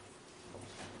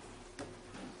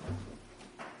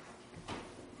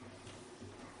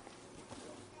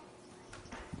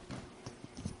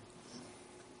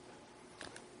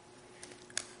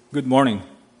Good morning.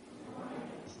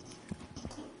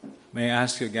 May I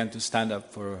ask you again to stand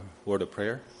up for a word of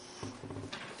prayer?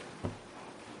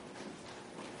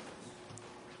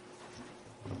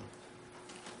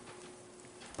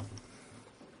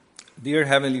 Dear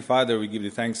Heavenly Father, we give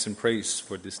you thanks and praise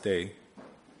for this day.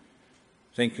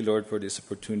 Thank you, Lord, for this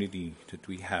opportunity that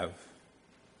we have.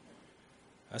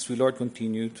 As we, Lord,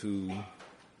 continue to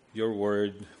your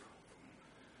word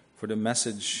for the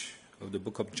message of the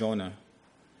book of Jonah,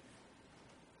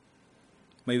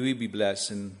 may we be blessed,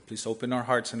 and please open our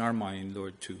hearts and our mind,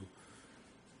 Lord, to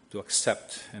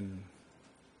accept and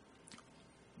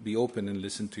be open and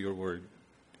listen to your word.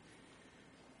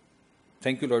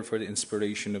 Thank you, Lord, for the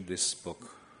inspiration of this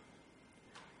book.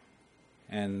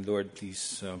 And Lord,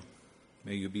 please,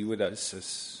 may you be with us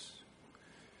as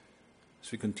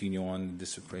we continue on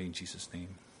this, we pray in Jesus' name.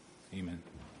 Amen.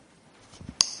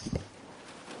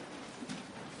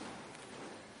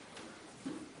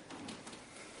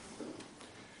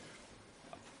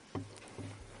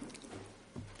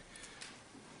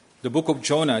 The book of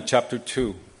Jonah, chapter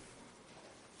 2.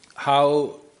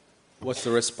 How was the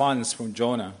response from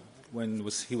Jonah when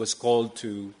he was called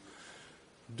to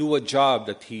do a job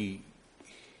that he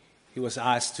was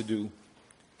asked to do?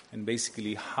 And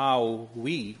basically how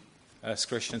we, as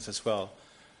Christians as well,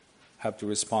 have to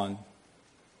respond.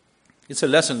 It's a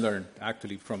lesson learned,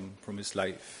 actually, from his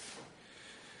life.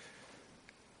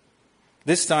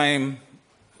 This time,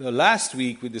 last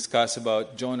week we discussed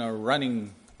about Jonah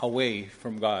running away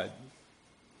from God.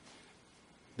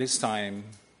 This time,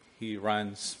 he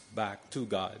runs back to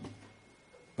God.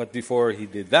 But before he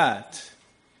did that,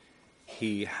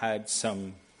 he had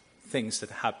some things that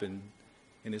happened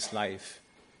in his life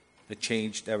that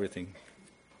changed everything.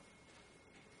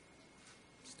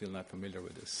 Still not familiar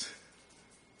with this.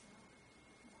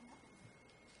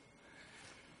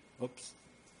 Oops.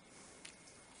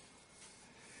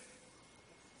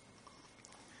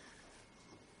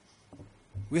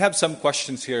 We have some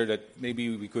questions here that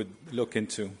maybe we could look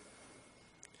into.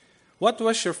 What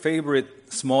was your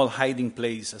favorite small hiding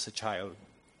place as a child?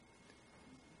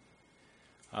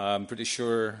 I'm pretty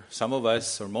sure some of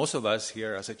us, or most of us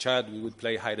here, as a child, we would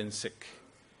play hide and seek.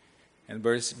 And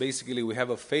basically, we have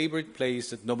a favorite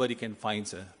place that nobody can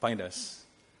find us.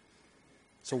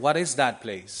 So what is that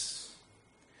place?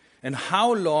 And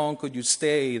how long could you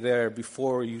stay there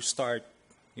before you start,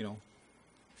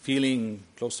 feeling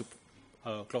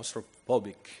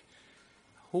claustrophobic?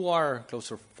 Who are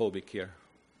claustrophobic here?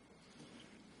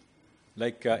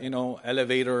 Like,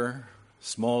 elevator,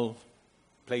 small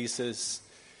places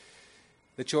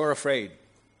that you're afraid.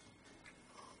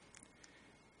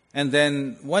 And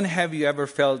then, when have you ever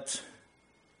felt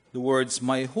the words,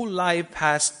 "My whole life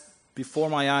passed before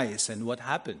my eyes," and what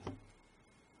happened?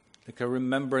 Like a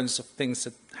remembrance of things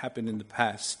that happened in the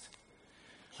past.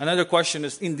 Another question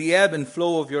is, in the ebb and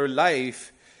flow of your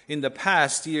life, in the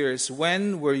past years,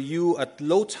 when were you at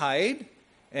low tide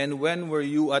and when were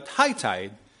you at high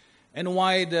tide? And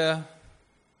why the,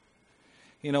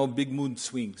 big mood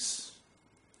swings?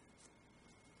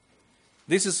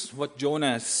 This is what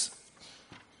Jonah's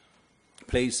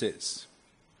place is.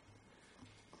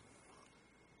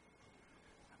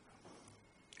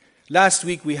 Last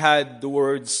week we had the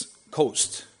words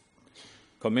coast,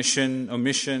 commission,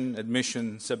 omission,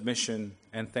 admission, submission,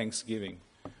 and thanksgiving.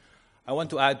 I want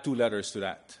to add 2 letters to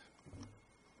that.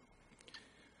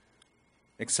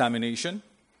 Examination,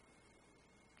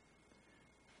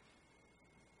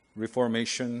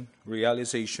 reformation,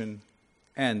 realization,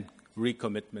 and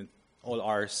recommitment. All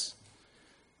R's.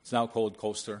 It's now called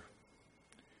coaster.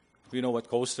 We know what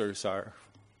coasters are,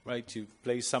 right? You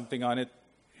place something on it,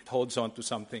 it holds on to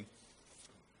something.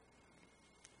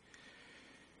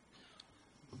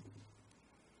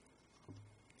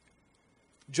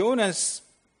 Jonah's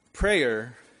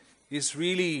prayer is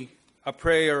really a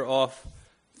prayer of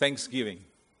thanksgiving,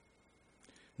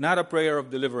 not a prayer of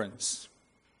deliverance.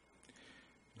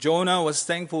 Jonah was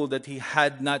thankful that he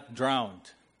had not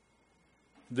drowned,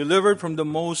 delivered from the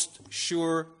most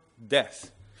sure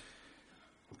death.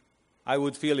 I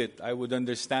would feel it, I would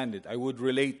understand it, I would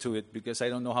relate to it because I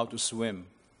don't know how to swim.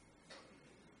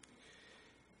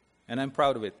 And I'm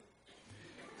proud of it.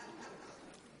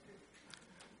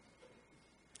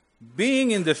 Being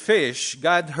in the fish,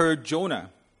 God heard Jonah.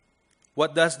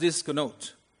 What does this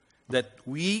connote? That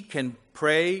we can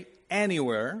pray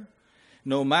anywhere,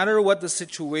 no matter what the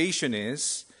situation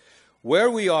is,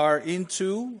 where we are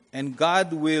into, and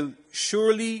God will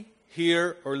surely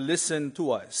hear or listen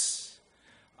to us.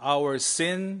 Our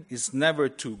sin is never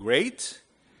too great.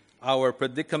 Our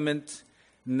predicament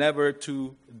never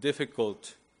too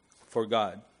difficult for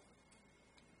God.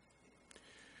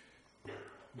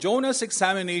 Jonah's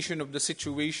examination of the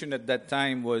situation at that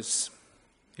time was,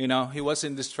 he was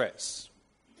in distress.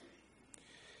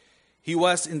 He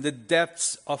was in the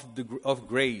depths of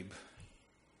grave,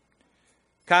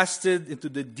 casted into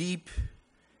the deep,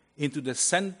 into the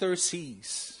center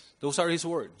seas. Those are his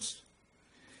words.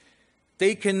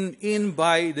 Taken in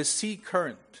by the sea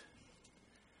current.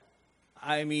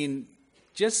 I mean,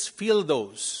 just feel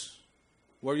those,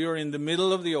 where you're in the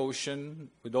middle of the ocean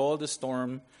with all the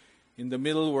storm, in the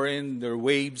middle wherein there are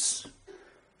waves.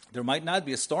 There might not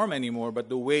be a storm anymore, but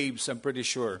the waves, I'm pretty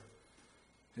sure,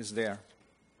 is there.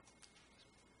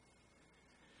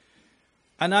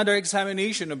 Another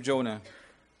examination of Jonah,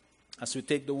 as we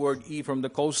take the word E from the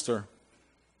coaster.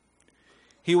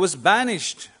 He was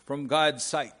banished from God's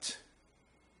sight,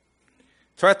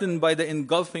 threatened by the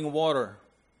engulfing water.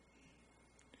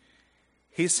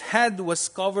 His head was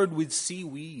covered with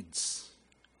seaweeds.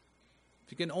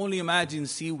 You can only imagine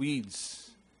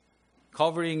seaweeds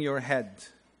covering your head.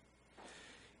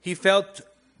 He felt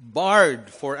barred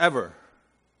forever.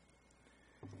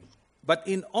 But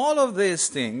in all of these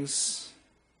things,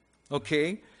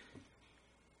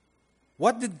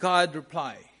 what did God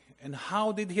reply? And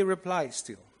how did he reply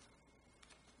still?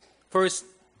 First,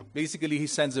 basically, he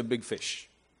sends a big fish.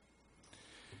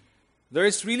 There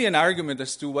is really an argument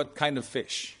as to what kind of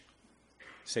fish. They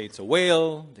say it's a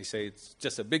whale, they say it's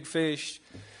just a big fish,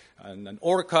 an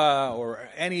orca, or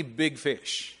any big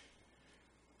fish.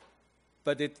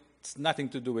 But it's nothing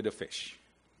to do with the fish.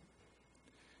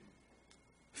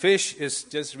 Fish is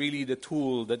just really the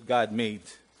tool that God made.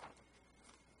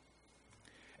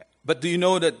 But do you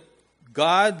know that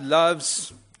God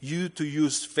loves you to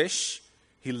use fish?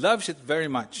 He loves it very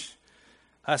much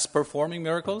as performing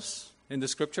miracles in the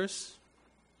scriptures.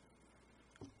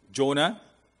 Jonah,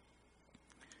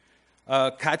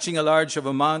 catching a large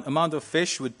amount of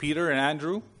fish with Peter and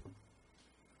Andrew.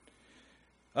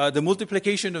 The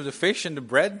multiplication of the fish and the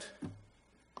bread.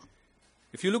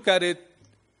 If you look at it,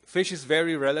 fish is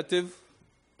very relative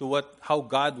to how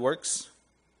God works.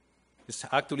 It's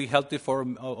actually healthy for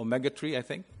omega-3, I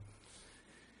think.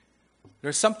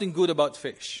 There's something good about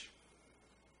fish.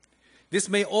 This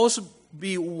may also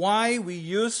be why we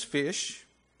use fish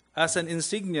as an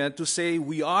insignia to say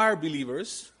we are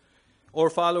believers or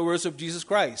followers of Jesus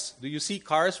Christ. Do you see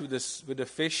cars with a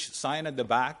fish sign at the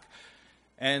back?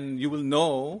 And you will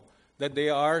know that they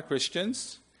are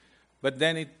Christians, but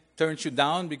then it turns you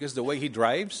down because the way he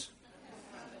drives.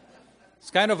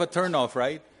 It's kind of a turn-off,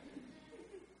 right?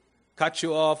 Cuts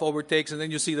you off, overtakes, and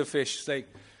then you see the fish. It's like,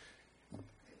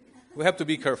 we have to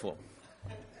be careful.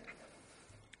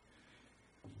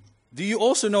 Do you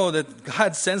also know that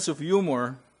God's sense of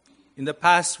humor in the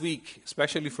past week,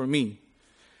 especially for me,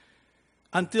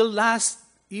 until last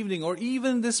evening or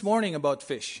even this morning about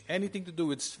fish, anything to do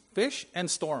with fish and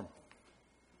storm.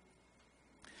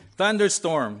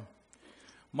 Thunderstorm.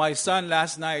 My son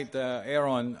last night,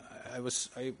 Aaron,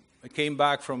 I came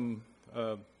back from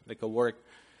a work,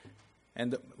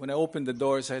 and when I opened the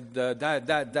door, I said,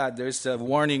 Dad, there's a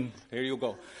warning. There you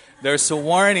go. There's a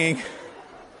warning.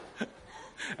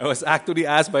 I was actually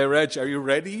asked by Reg, are you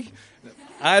ready?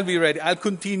 I'll be ready. I'll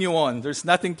continue on. There's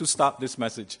nothing to stop this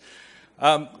message.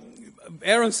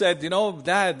 Aaron said,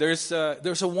 Dad, there's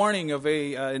a warning of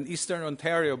in Eastern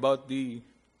Ontario about the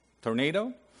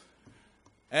tornado.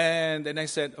 And then I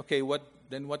said, okay, what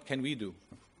can we do?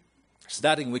 There's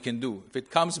nothing we can do. If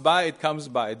it comes by, it comes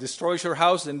by. It destroys your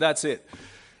house, then that's it.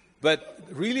 But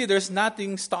really, there's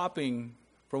nothing stopping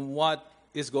from what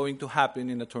is going to happen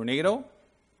in a tornado,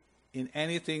 in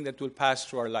anything that will pass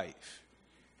through our life.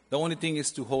 The only thing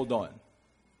is to hold on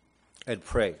and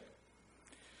pray.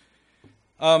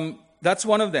 That's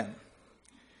one of them.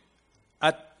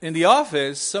 In the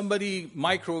office, somebody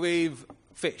microwave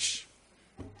fish.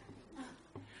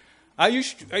 I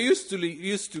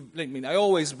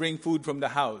always bring food from the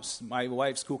house. My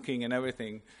wife's cooking and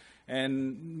everything,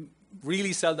 and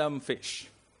really seldom fish.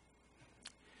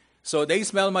 So they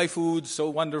smell my food, so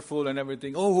wonderful and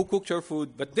everything. Oh, who cooked your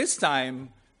food? But this time,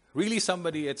 really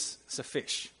somebody, it's a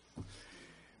fish.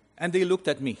 And they looked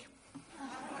at me.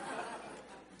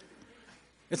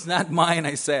 It's not mine,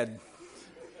 I said.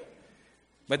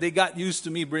 But they got used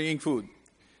to me bringing food.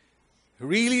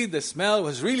 Really, the smell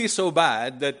was really so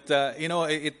bad that,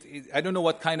 I don't know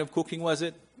what kind of cooking was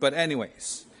it. But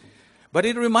anyways. But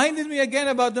it reminded me again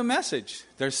about the message.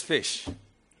 There's fish.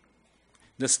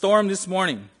 The storm this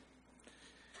morning.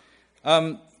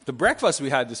 The breakfast we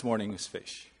had this morning was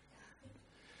fish.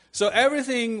 So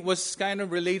everything was kind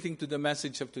of relating to the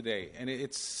message of today. And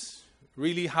it's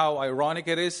really how ironic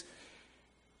it is.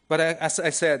 But as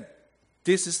I said,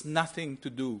 this is nothing to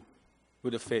do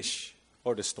with the fish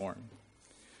or the storm.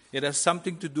 It has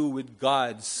something to do with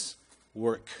God's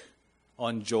work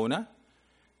on Jonah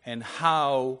and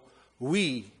how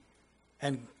we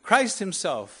and Christ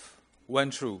himself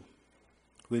went through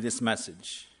with this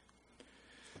message.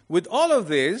 With all of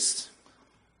this,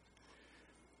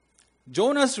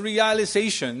 Jonah's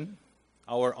realization,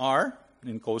 our R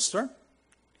in Coaster,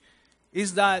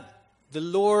 is that the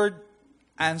Lord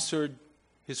answered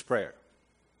his prayer,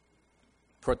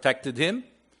 protected him,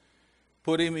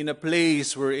 put him in a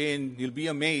place wherein you'll be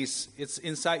amazed.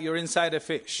 You're inside a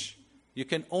fish. You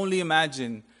can only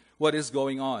imagine what is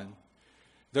going on.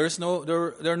 There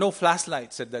are no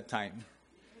flashlights at that time.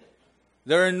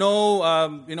 There are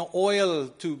no oil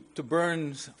to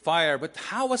burn fire. But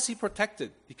how was he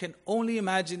protected? You can only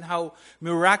imagine how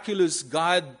miraculous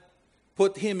God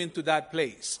put him into that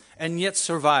place and yet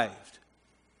survived.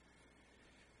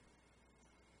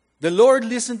 The Lord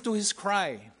listened to his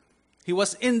cry. He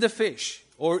was in the fish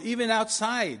or even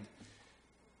outside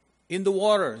in the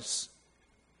waters.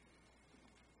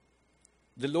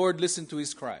 The Lord listened to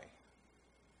his cry.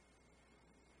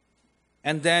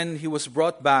 And then he was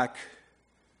brought back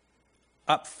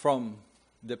up from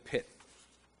the pit.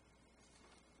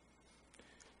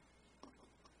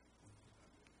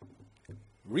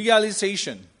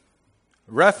 Realization,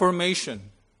 reformation,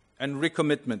 and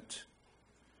recommitment.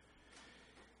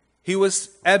 He was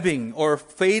ebbing or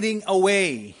fading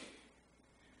away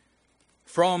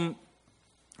from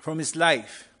his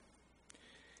life.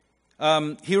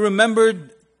 He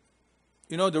remembered,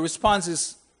 the response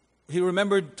is, he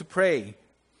remembered to pray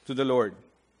to the Lord.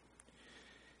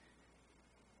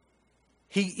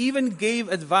 He even gave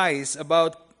advice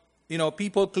about,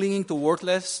 people clinging to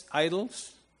worthless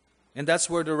idols. And that's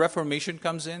where the Reformation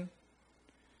comes in.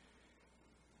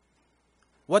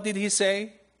 What did he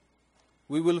say?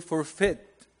 We will forfeit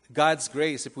God's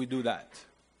grace if we do that.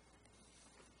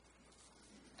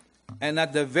 And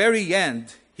at the very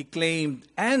end, he claimed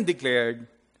and declared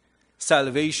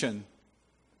salvation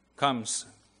comes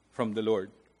from the Lord.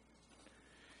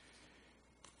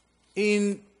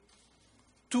 In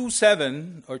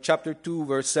 2:7 or chapter 2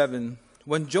 verse 7,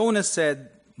 when Jonah said,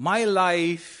 "My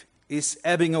life is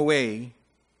ebbing away,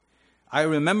 I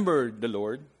remembered the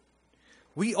Lord,"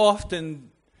 we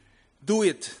often do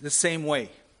it the same way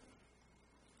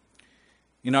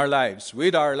in our lives,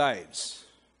 with our lives.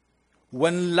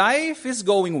 When life is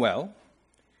going well,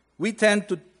 we tend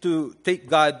to take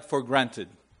God for granted.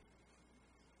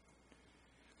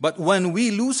 But when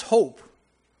we lose hope,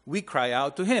 we cry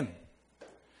out to Him.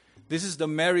 This is the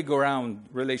merry-go-round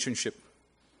relationship.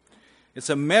 It's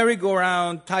a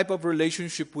merry-go-round type of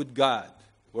relationship with God.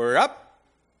 We're up,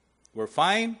 we're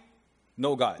fine,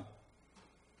 no God.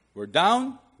 We're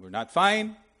down, we're not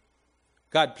fine,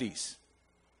 God please.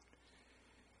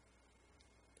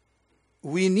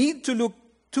 We need to look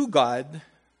to God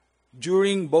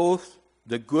during both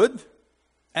the good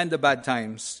and the bad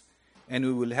times, and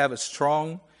we will have a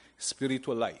strong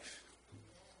spiritual life.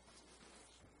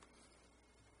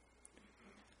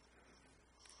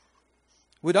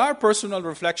 With our personal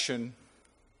reflection,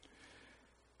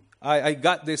 I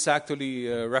got this actually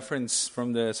reference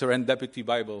from the Serendipity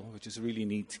Bible, which is really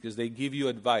neat because they give you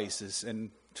advices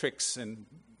and tricks, and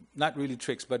not really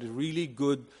tricks, but a really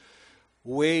good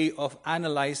way of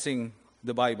analyzing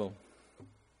the Bible.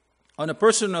 On a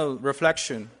personal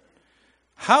reflection,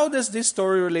 how does this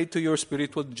story relate to your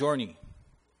spiritual journey?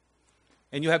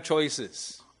 And you have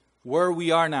choices. Where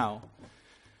we are now,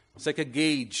 it's like a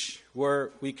gauge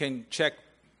where we can check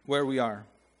where we are.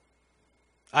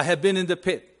 I have been in the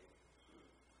pit.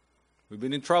 We've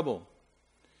been in trouble.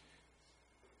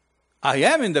 I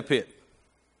am in the pit.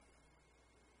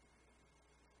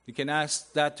 You can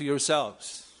ask that to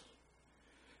yourselves.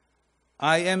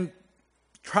 I am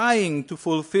trying to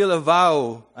fulfill a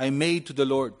vow I made to the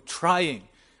Lord. Trying.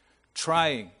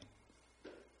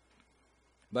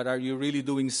 But are you really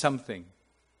doing something?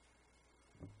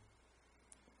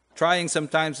 Trying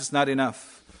sometimes is not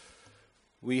enough.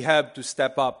 We have to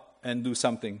step up and do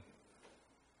something.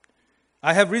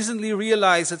 I have recently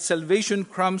realized that salvation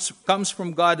comes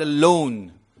from God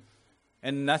alone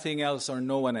and nothing else or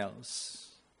no one else.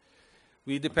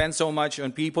 We depend so much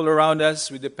on people around us.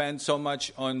 We depend so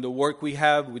much on the work we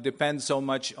have. We depend so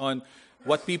much on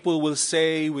what people will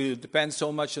say. We depend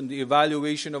so much on the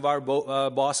evaluation of our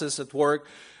bosses at work.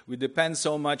 We depend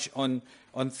so much on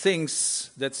things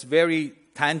that's very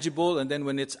tangible, and then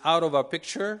when it's out of our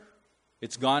picture,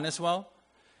 it's gone as well.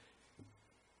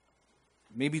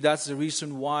 Maybe that's the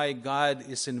reason why God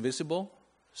is invisible,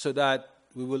 so that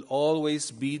we will always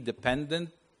be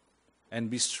dependent and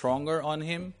be stronger on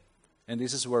Him. And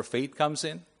this is where faith comes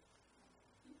in.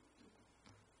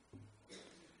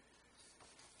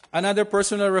 Another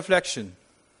personal reflection.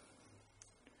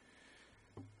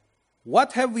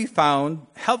 What have we found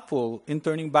helpful in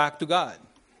turning back to God?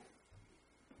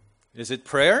 Is it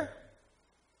prayer?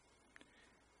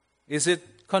 Is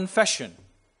it confession?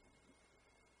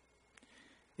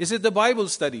 Is it the Bible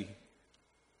study?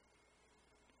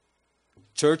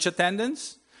 Church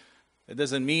attendance? It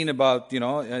doesn't mean about,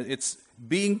 it's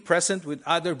being present with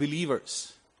other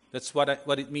believers. That's what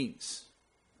it means.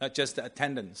 Not just the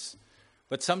attendance.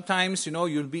 But sometimes,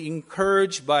 you'll be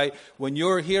encouraged by, when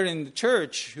you're here in the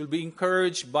church, you'll be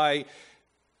encouraged by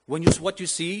what you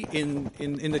see in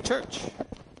the church.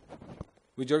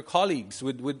 With your colleagues,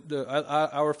 with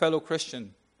our fellow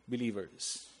Christian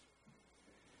believers.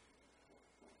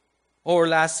 Or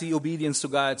lastly, obedience to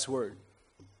God's word.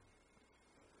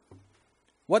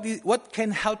 What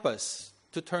can help us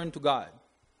to turn to God?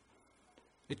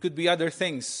 It could be other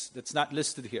things that's not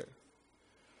listed here.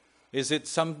 Is it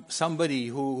somebody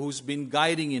who's been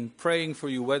guiding and praying for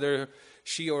you, whether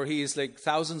she or he is like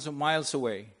thousands of miles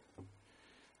away?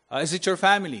 Is it your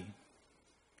family?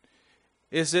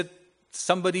 Is it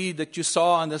somebody that you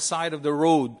saw on the side of the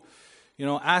road,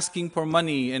 asking for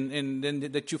money and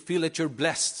that you feel that you're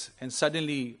blessed and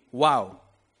suddenly, wow,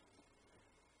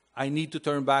 I need to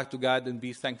turn back to God and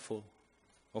be thankful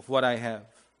of what I have.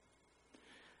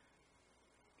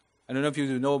 I don't know if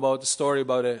you know about the story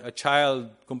about a child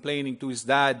complaining to his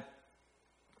dad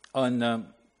on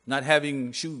not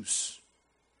having shoes.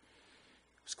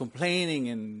 He was complaining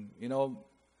and,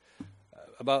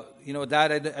 about,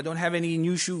 Dad, I don't have any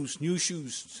new shoes.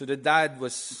 So the dad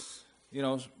was,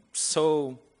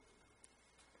 so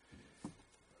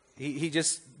he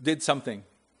just did something.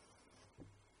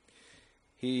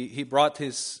 He brought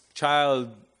his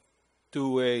child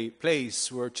to a place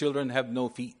where children have no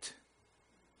feet.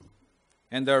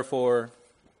 And therefore,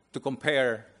 to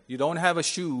compare, you don't have a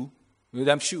shoe, you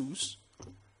have shoes,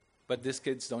 but these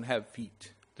kids don't have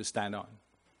feet to stand on.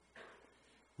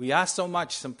 We ask so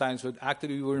much sometimes, but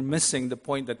actually we're missing the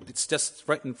point that it's just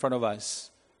right in front of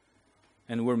us.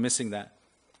 And we're missing that.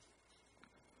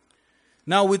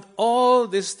 Now, with all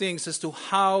these things as to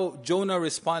how Jonah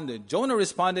responded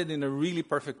in a really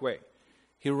perfect way.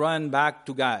 He ran back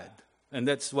to God. And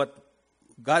that's what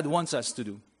God wants us to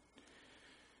do.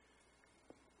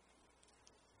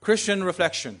 Christian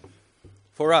reflection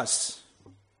for us.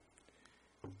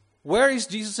 Where is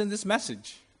Jesus in this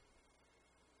message?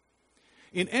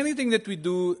 In anything that we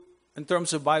do in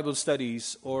terms of Bible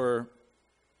studies or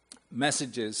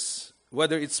messages,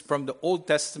 whether it's from the Old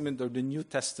Testament or the New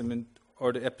Testament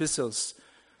or the epistles,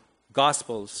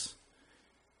 gospels,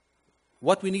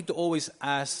 what we need to always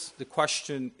ask the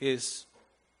question is,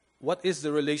 what is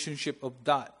the relationship of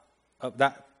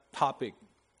that topic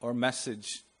or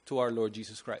message to our Lord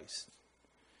Jesus Christ?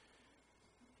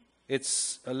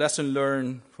 It's a lesson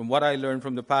learned from what I learned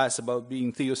from the past about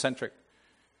being theocentric.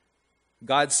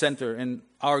 God-centered, and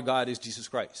our God is Jesus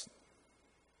Christ.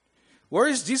 Where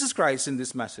is Jesus Christ in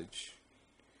this message?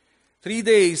 3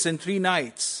 days and 3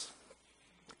 nights.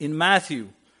 In Matthew,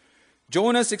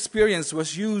 Jonah's experience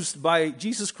was used by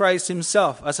Jesus Christ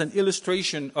himself as an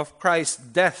illustration of Christ's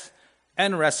death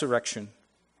and resurrection.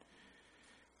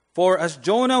 For as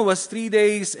Jonah was 3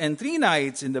 days and 3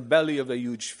 nights in the belly of the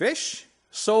huge fish,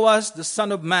 so as the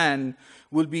Son of Man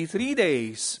will be 3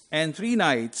 days and 3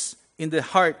 nights in the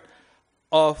heart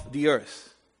of the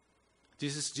earth.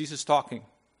 This is Jesus talking.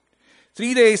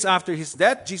 3 days after his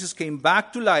death, Jesus came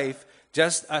back to life,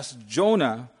 just as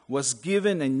Jonah was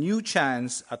given a new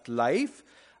chance at life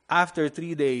after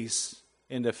 3 days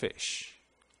in the fish.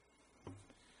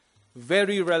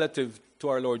 Very relative to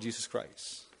our Lord Jesus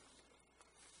Christ.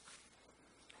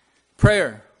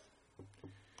 Prayer.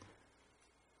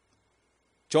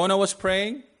 Jonah was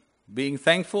praying, being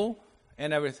thankful,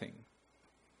 and everything.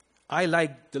 I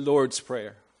like the Lord's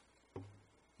Prayer.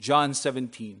 John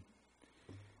 17.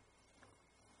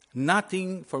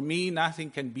 Nothing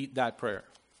can beat that prayer.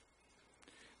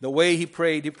 The way he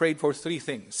prayed for 3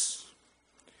 things.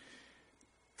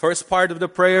 First part of the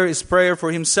prayer is prayer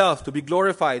for himself to be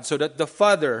glorified so that the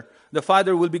Father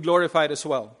will be glorified as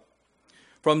well.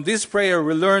 From this prayer,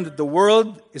 we learn that the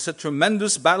world is a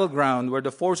tremendous battleground where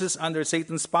the forces under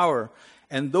Satan's power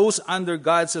and those under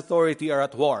God's authority are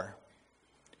at war.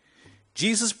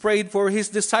 Jesus prayed for his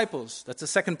disciples, that's the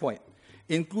second point,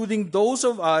 including those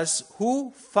of us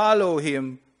who follow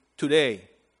him today.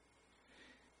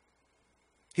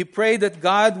 He prayed that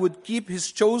God would keep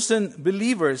his chosen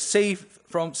believers safe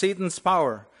from Satan's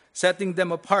power, setting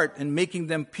them apart and making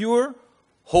them pure,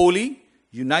 holy,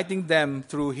 uniting them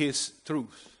through his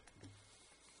truth.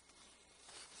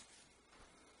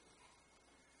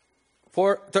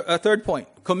 Third point,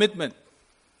 commitment.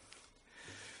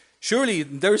 Surely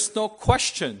there's no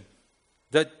question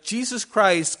that Jesus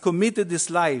Christ committed his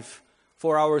life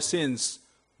for our sins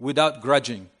without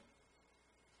grudging.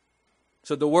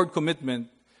 So the word commitment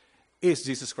is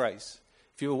Jesus Christ.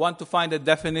 If you want to find a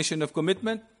definition of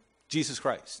commitment, Jesus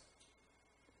Christ.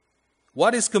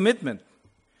 What is commitment?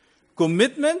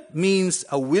 Commitment means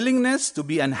a willingness to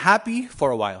be unhappy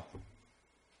for a while.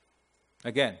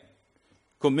 Again,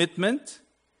 commitment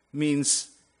means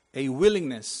a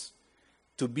willingness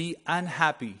to be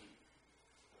unhappy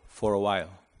for a while.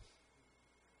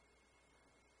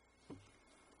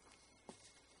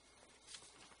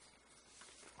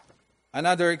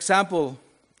 Another example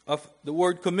of the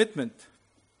word commitment.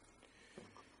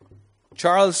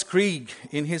 Charles Krieg,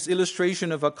 in his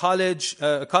illustration of a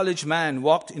college man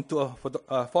walked into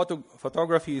a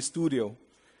photography studio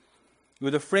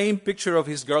with a framed picture of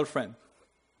his girlfriend.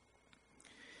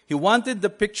 He wanted the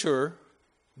picture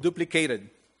duplicated.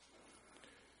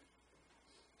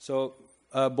 So,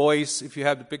 boys, if you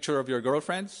have the picture of your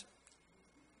girlfriends,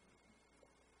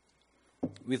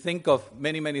 we think of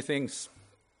many, many things.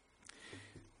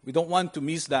 We don't want to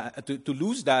miss that, to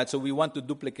lose that, so we want to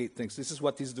duplicate things. This is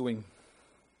what he's doing.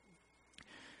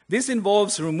 This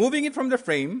involves removing it from the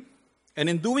frame, and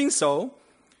in doing so,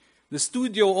 the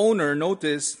studio owner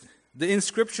noticed the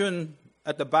inscription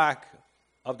at the back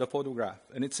of the photograph,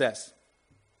 and it says,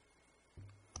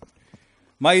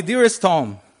 "My dearest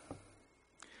Tom,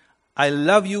 I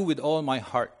love you with all my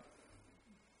heart.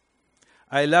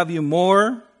 I love you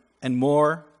more and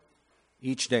more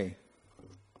each day.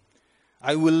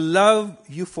 I will love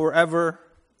you forever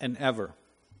and ever.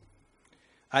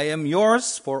 I am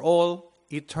yours for all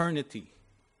eternity."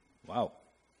 Wow.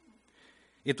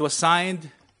 It was signed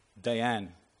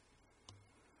Diane.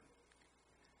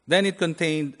 Then it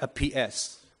contained a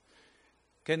P.S.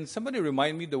 Can somebody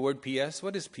remind me the word P.S.?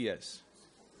 What is P.S.?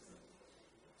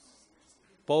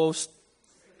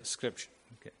 Postscription.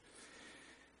 Okay.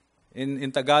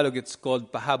 In Tagalog, it's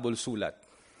called pahabol sulat.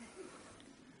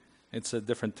 It's a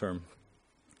different term.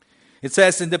 It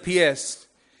says in the P.S.,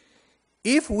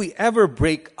 "If we ever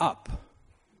break up,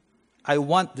 I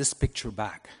want this picture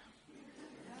back."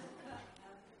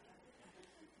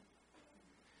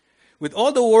 With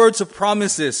all the words of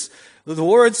promises, the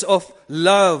words of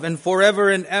love and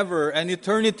forever and ever and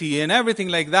eternity and everything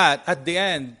like that, at the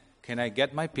end, can I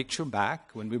get my picture back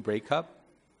when we break up?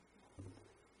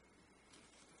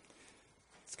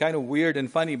 It's kind of weird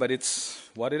and funny, but it's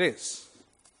what it is.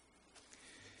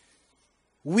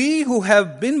 We who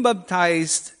have been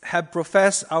baptized have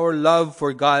professed our love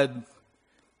for God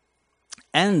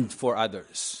and for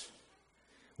others.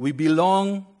 We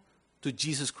belong to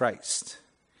Jesus Christ.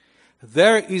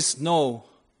 There is no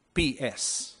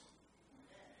P.S.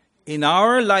 In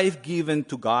our life given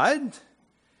to God,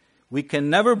 we can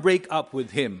never break up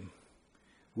with Him.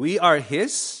 We are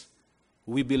His.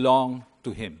 We belong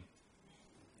to Him.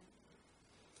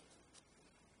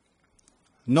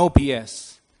 No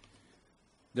P.S.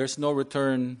 There's no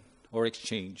return or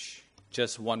exchange.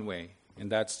 Just one way,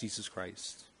 and that's Jesus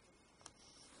Christ.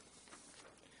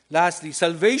 Lastly,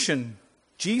 salvation.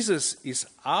 Jesus is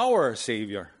our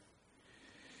Savior.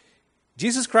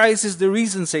 Jesus Christ is the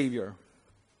risen Savior.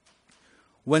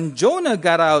 When Jonah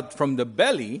got out from the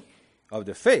belly of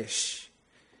the fish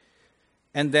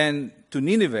and then to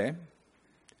Nineveh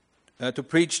to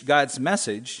preach God's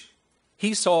message,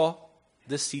 he saw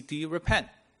the city repent.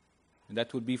 And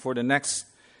that would be for the next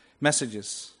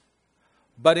messages.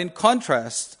 But in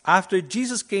contrast, after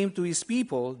Jesus came to his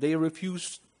people, they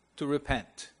refused to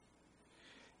repent.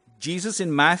 Jesus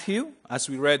in Matthew, as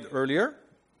we read earlier,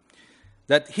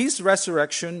 that his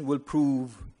resurrection will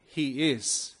prove he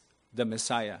is the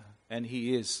Messiah and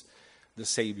he is the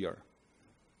Savior.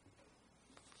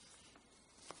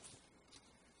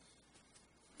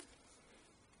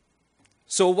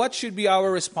 So what should be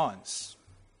our response?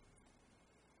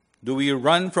 Do we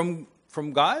run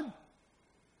from God?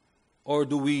 Or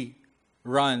do we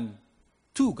run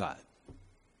to God?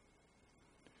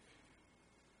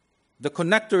 The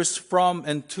connectors from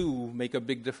and to make a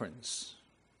big difference.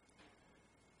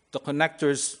 The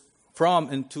connectors from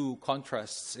and to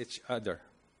contrasts each other.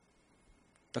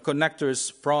 The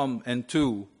connectors from and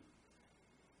to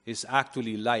is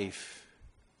actually life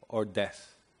or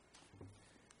death.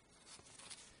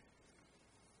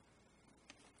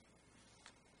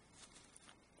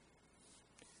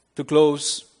 To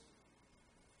close,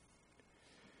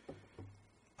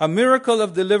 a miracle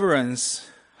of deliverance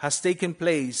has taken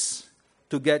place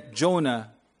to get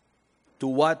Jonah to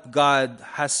what God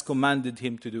has commanded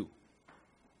him to do.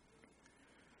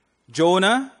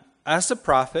 Jonah, as a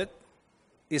prophet,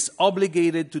 is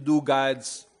obligated to do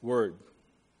God's word,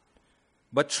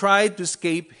 but tried to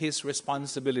escape his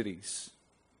responsibilities.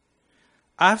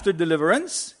 After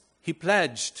deliverance, he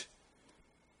pledged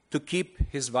to keep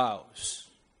his vows.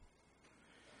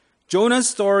 Jonah's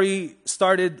story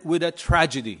started with a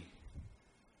tragedy,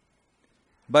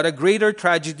 but a greater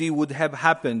tragedy would have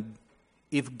happened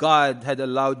if God had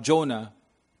allowed Jonah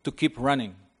to keep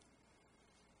running.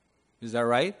 Is that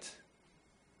right?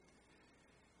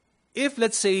 If,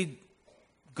 let's say,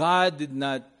 God did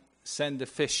not send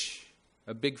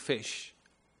a big fish,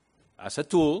 as a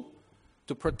tool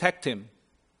to protect him,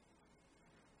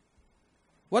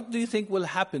 what do you think will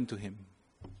happen to him?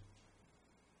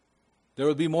 There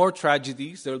will be more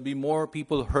tragedies. There will be more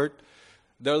people hurt.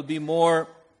 There will be more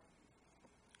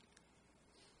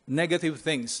negative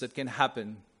things that can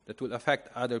happen that will affect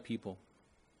other people.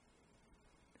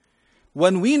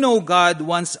 When we know God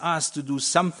wants us to do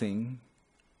something,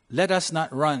 let us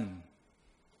not run.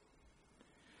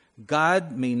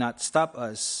 God may not stop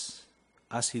us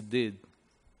as he did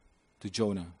to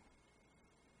Jonah.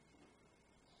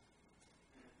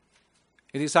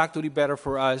 It is actually better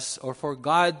for us, or for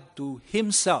God to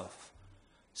himself,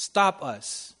 stop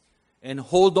us and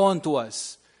hold on to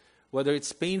us, whether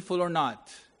it's painful or not,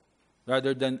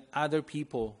 rather than other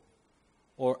people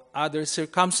or other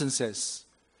circumstances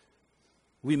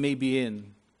we may be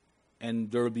in, and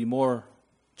there will be more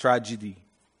tragedy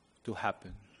to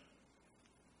happen.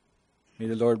 May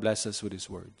the Lord bless us with his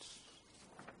words.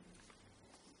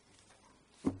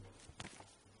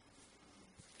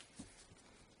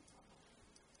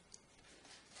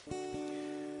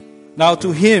 Now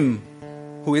to him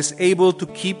who is able to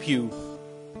keep you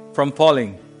from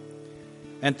falling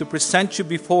and to present you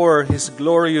before his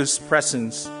glorious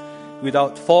presence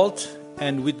without fault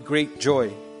and with great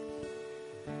joy.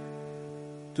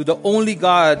 To the only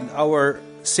God, our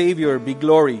Savior, be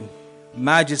glory,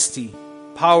 majesty,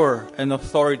 power, and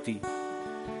authority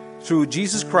through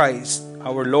Jesus Christ,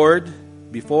 our Lord,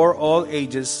 before all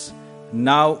ages,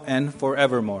 now and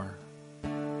forevermore.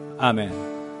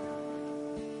 Amen.